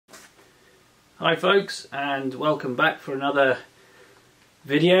Hi folks, and welcome back for another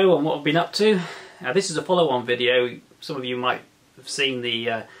video on what I've been up to. Now this is a follow-on video. Some of you might have seen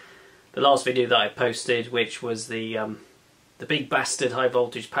the last video that I posted, which was the big bastard high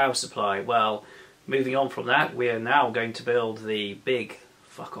voltage power supply. Well, moving on from that, we are now going to build the big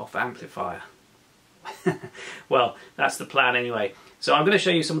fuck off amplifier. Well, that's the plan anyway. So I'm going to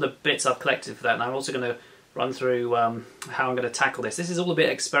show you some of the bits I've collected for that, and I'm also going to run through how I'm going to tackle this. This is all a bit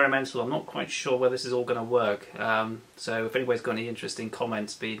experimental. I'm not quite sure whether this is all going to work. So if anybody's got any interesting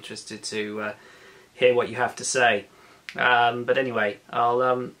comments, be interested to hear what you have to say. But anyway,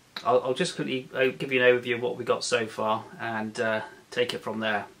 I'll just quickly give you an overview of what we got so far and take it from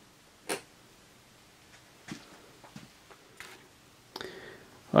there.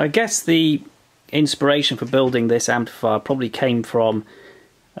 Well, I guess the inspiration for building this amplifier probably came from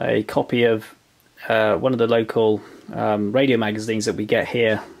a copy of one of the local radio magazines that we get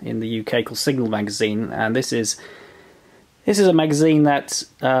here in the UK called Signal magazine, and this is a magazine that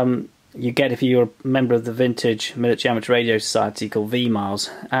you get if you're a member of the Vintage Military Amateur Radio Society called V-Miles.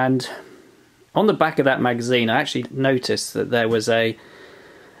 And on the back of that magazine I actually noticed that there was a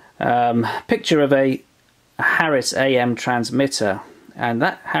picture of a Harris AM transmitter, and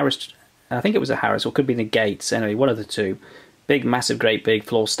that Harris, I think it was a Harris, or could be the Gates, anyway, one of the two. Big, massive, great big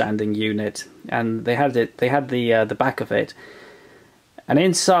floor standing unit, and they had the back of it, and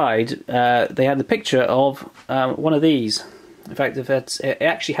inside they had the picture of one of these. In fact, it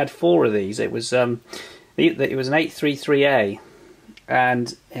actually had four of these. It was an 833A,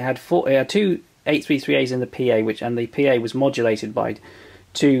 and it had two 833As in the PA, and the PA was modulated by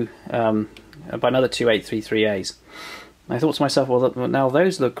another two 833As. And I thought to myself, well, now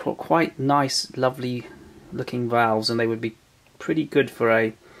those look quite nice, lovely looking valves, and they would be pretty good for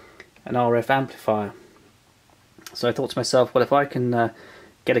an RF amplifier. So I thought to myself, well, if I can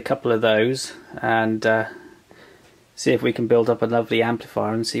get a couple of those and see if we can build up a lovely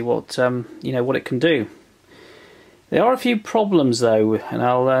amplifier and see what what it can do. There are a few problems though, and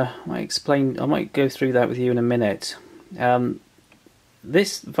I might go through that with you in a minute.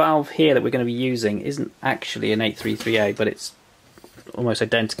 This valve here that we're going to be using isn't actually an 833A, but it's almost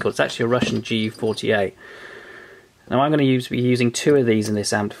identical. It's actually a Russian GU48. Now I'm going to be using two of these in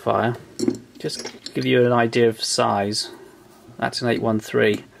this amplifier, just to give you an idea of size. That's an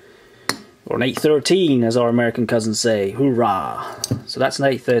 813, or an 813 as our American cousins say, hoorah! So that's an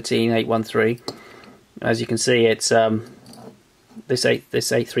 813, 813. As you can see, it's this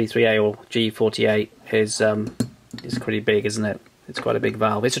 833A or G48 is pretty big, isn't it? It's quite a big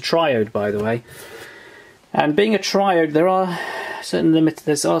valve. It's a triode, by the way. And being a triode, there are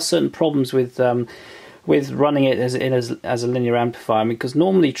certain problems with running it as a linear amplifier, because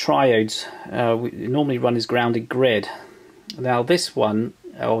normally triodes normally run as grounded grid. Now this one,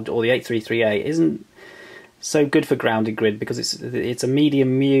 or the 833A, isn't so good for grounded grid because it's a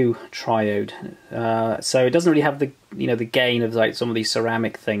medium mu triode, so it doesn't really have the the gain of like some of these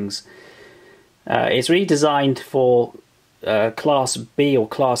ceramic things. It's really designed for Class B or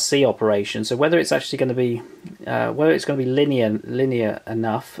Class C operation. So whether it's actually going to be linear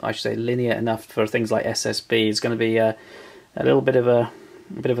enough, I should say linear enough for things like SSB, is going to be a little bit of a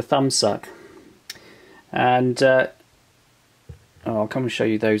thumb suck. And I'll come and show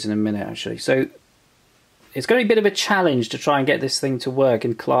you those in a minute actually. So it's going to be a bit of a challenge to try and get this thing to work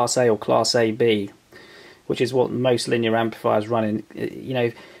in Class A or Class AB, which is what most linear amplifiers run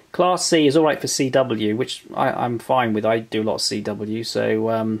in. Class C is alright for CW, which I'm fine with. I do a lot of CW,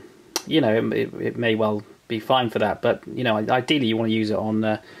 so it may well be fine for that. But ideally you want to use it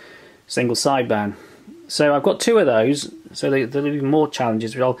on single sideband. So I've got two of those, so there'll be more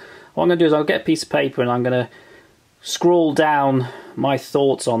challenges. What I'm going to do is I'll get a piece of paper and I'm going to scroll down my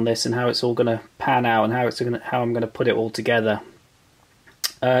thoughts on this and how it's all going to pan out and how I'm going to put it all together.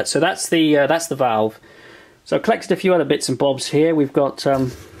 So that's the valve. So I've collected a few other bits and bobs here. We've got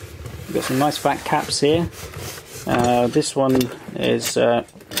some nice fat caps here. This one is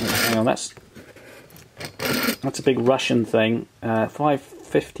hang on, that's a big Russian thing.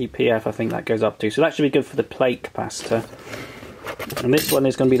 550 PF I think that goes up to. So that should be good for the plate capacitor. And this one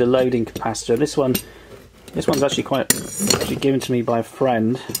is going to be the loading capacitor. This one's actually given to me by a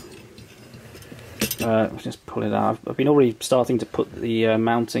friend. Let's just pull it out. I've been already starting to put the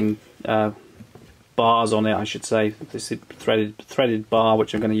mounting bars on it, I should say. This is threaded bar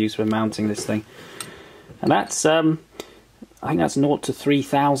which I'm going to use for mounting this thing, and that's I think that's 0 to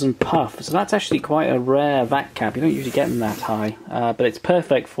 3000 puff. So that's actually quite a rare vac cap. You don't usually get them that high, but it's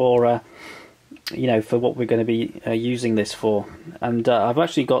perfect for for what we're going to be using this for. And I've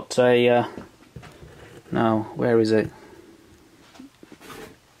actually got a now where is it?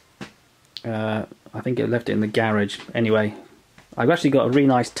 I think I left it in the garage. Anyway, I've actually got a really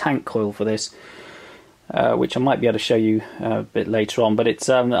nice tank coil for this, which I might be able to show you a bit later on. But it's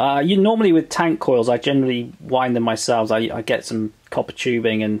normally with tank coils, I generally wind them myself. I get some copper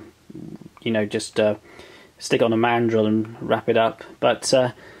tubing and just stick on a mandrel and wrap it up. But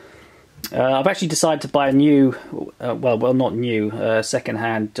I've actually decided to buy a new, well not new,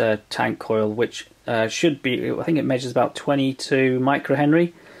 second-hand tank coil, which should be, I think it measures about 22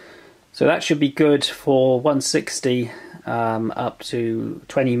 microhenry. So that should be good for 160 up to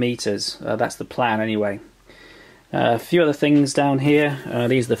 20 meters. That's the plan anyway. A few other things down here.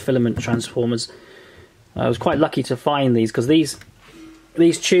 These are the filament transformers. I was quite lucky to find these because these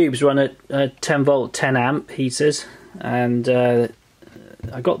tubes run at 10 volt 10 amp heaters, and I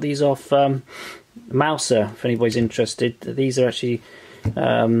got these off Mouser, if anybody's interested. These are actually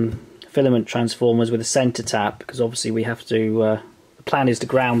filament transformers with a center tap, because obviously we have to, the plan is to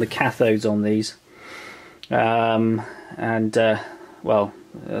ground the cathodes on these, well,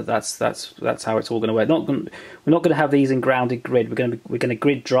 that's how it's all going to work. We're not going to have these in grounded grid. We're going to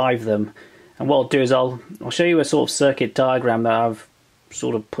grid drive them, and what I'll do is I'll show you a sort of circuit diagram that I've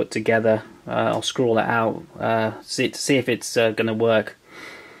sort of put together. I'll scroll it out, see if it's going to work.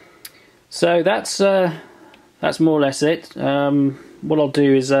 So that's more or less it. What I'll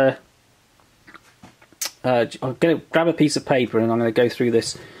do is I'm going to grab a piece of paper and I'm going to go through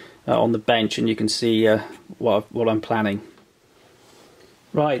this on the bench, and you can see what I'm planning.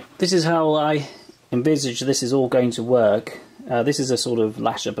 Right, this is how I envisage this is all going to work. This is a sort of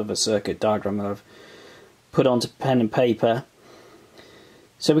lash up of a circuit diagram that I've put onto pen and paper.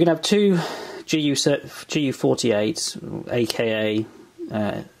 So we're going to have two GU48s, aka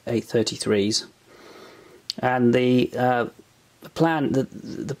 833s, and the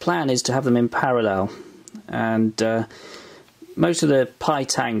plan is to have them in parallel. And most of the pi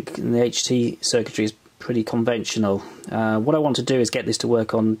tank and the HT circuitry is pretty conventional. What I want to do is get this to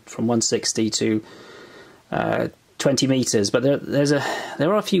work on from 160 to 20 meters, but there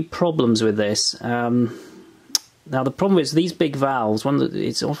are a few problems with this. Now the problem is these big valves,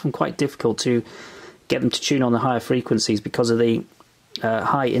 it's often quite difficult to get them to tune on the higher frequencies because of the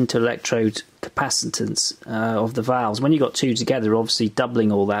high inter-electrode capacitance of the valves. When you've got two together, obviously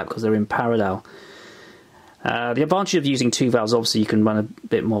doubling all that because they're in parallel. The advantage of using two valves, obviously you can run a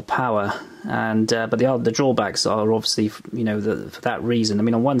bit more power, but the drawbacks are obviously, for that reason. I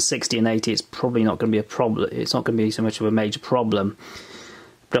mean, on 160 and 80 it's probably not going to be a problem. It's not going to be so much of a major problem.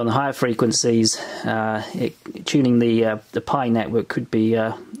 But on the higher frequencies, tuning the pi network could be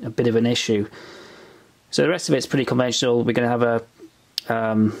a bit of an issue. So the rest of it's pretty conventional. We're going to have a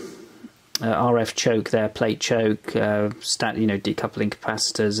RF choke there, plate choke, decoupling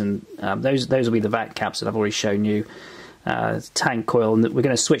capacitors, and those will be the vac caps that I've already shown you. Tank coil, and we're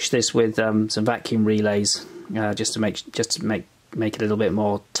going to switch this with some vacuum relays just to make it a little bit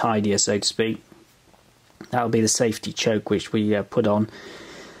more tidier, so to speak. That will be the safety choke which we put on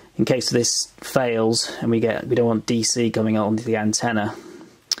in case this fails and we don't want DC coming onto the antenna.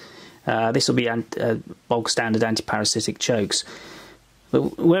 This will be bog standard anti-parasitic chokes.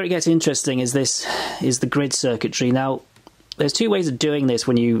 But where it gets interesting is the grid circuitry. Now, there's two ways of doing this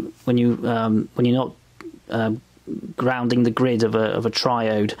when you're not grounding the grid of a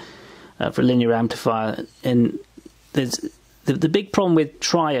triode for a linear amplifier. And the big problem with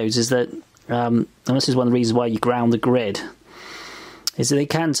triodes is that, and this is one of the reasons why you ground the grid, is that they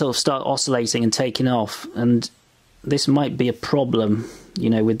can sort of start oscillating and taking off, and this might be a problem,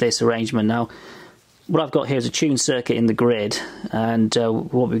 with this arrangement. Now, what I've got here is a tuned circuit in the grid, and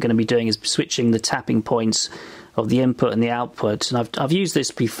what we're going to be doing is switching the tapping points of the input and the output. And I've used this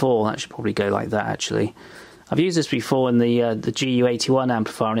before. That should probably go like that, actually. I've used this before in the GU81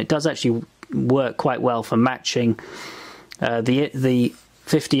 amplifier, and it does actually work quite well for matching the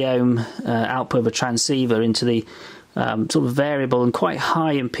 50 ohm output of a transceiver into the sort of variable and quite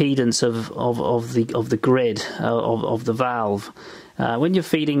high impedance of the grid of the valve. When you're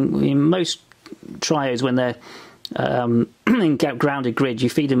feeding, in most triodes, when they're in grounded grid, you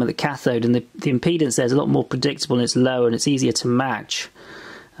feed them at the cathode, and the impedance there is a lot more predictable, and it's low, and it's easier to match.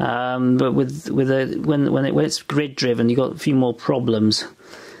 But when it's grid driven, you've got a few more problems.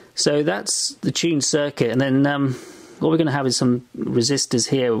 So that's the tuned circuit, and then what we're going to have is some resistors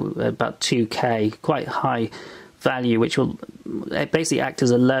here, about 2K, quite high value, which will basically act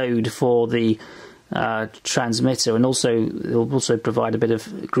as a load for the transmitter, and also it will also provide a bit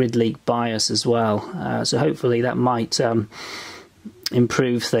of grid leak bias as well. So hopefully that might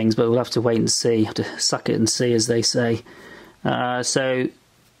improve things, but we'll have to wait and see. Have to suck it and see, as they say. So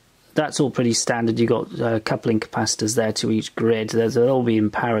that's all pretty standard. You've got coupling capacitors there to each grid. They'll all be in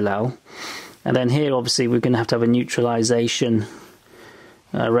parallel. And then here, obviously, we're going to have a neutralization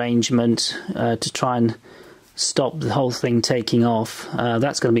arrangement to try and stop the whole thing taking off.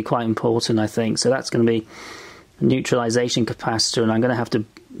 That's going to be quite important, I think. So that's going to be a neutralization capacitor, and I'm going to have to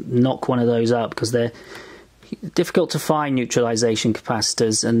knock one of those up because they're difficult to find, neutralization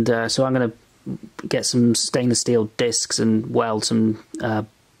capacitors. And so I'm going to get some stainless steel discs and weld some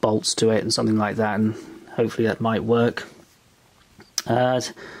bolts to it and something like that, and hopefully that might work.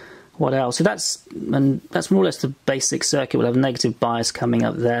 What else? So that's more or less the basic circuit. We'll have a negative bias coming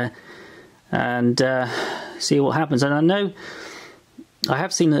up there, and see what happens. And I know I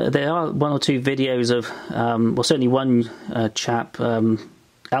have seen that there are one or two videos of, well, certainly one chap,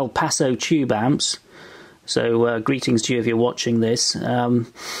 El Paso tube amps. So greetings to you if you're watching this.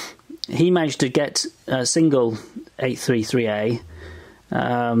 He managed to get a single 833A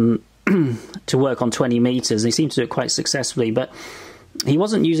to work on 20 meters. He seemed to do it quite successfully, but he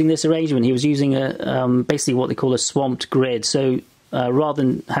wasn't using this arrangement. He was using basically what they call a swamped grid. So rather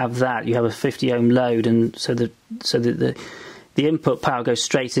than have that, you have a 50 ohm load, and so the input power goes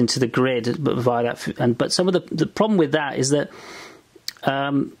straight into the grid, but via that. But some of the problem with that is that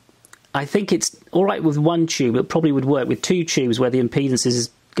I think it's all right with one tube. It probably would work with two tubes where the impedance is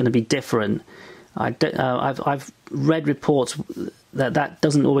going to be different. I've read reports that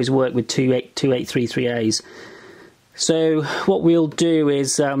doesn't always work with two 833As. So what we'll do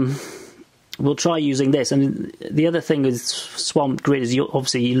is we'll try using this. And the other thing with swamped grid is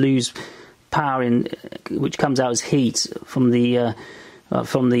obviously you lose power which comes out as heat from the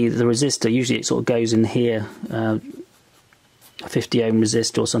resistor. Usually it sort of goes in here, a 50 ohm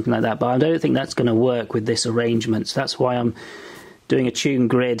resistor or something like that. But I don't think that's going to work with this arrangement. So that's why I'm doing a tuned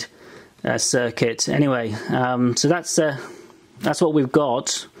grid circuit. Anyway, so that's what we've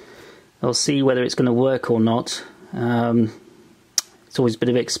got. I'll see whether it's going to work or not. It's always a bit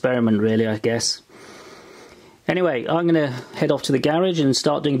of an experiment, really, I guess. Anyway, I'm going to head off to the garage and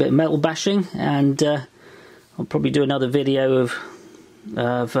start doing a bit of metal bashing, and I'll probably do another video of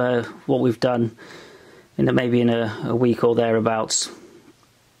what we've done maybe in a week or thereabouts.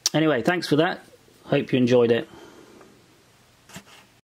 Anyway, thanks for that. Hope you enjoyed it.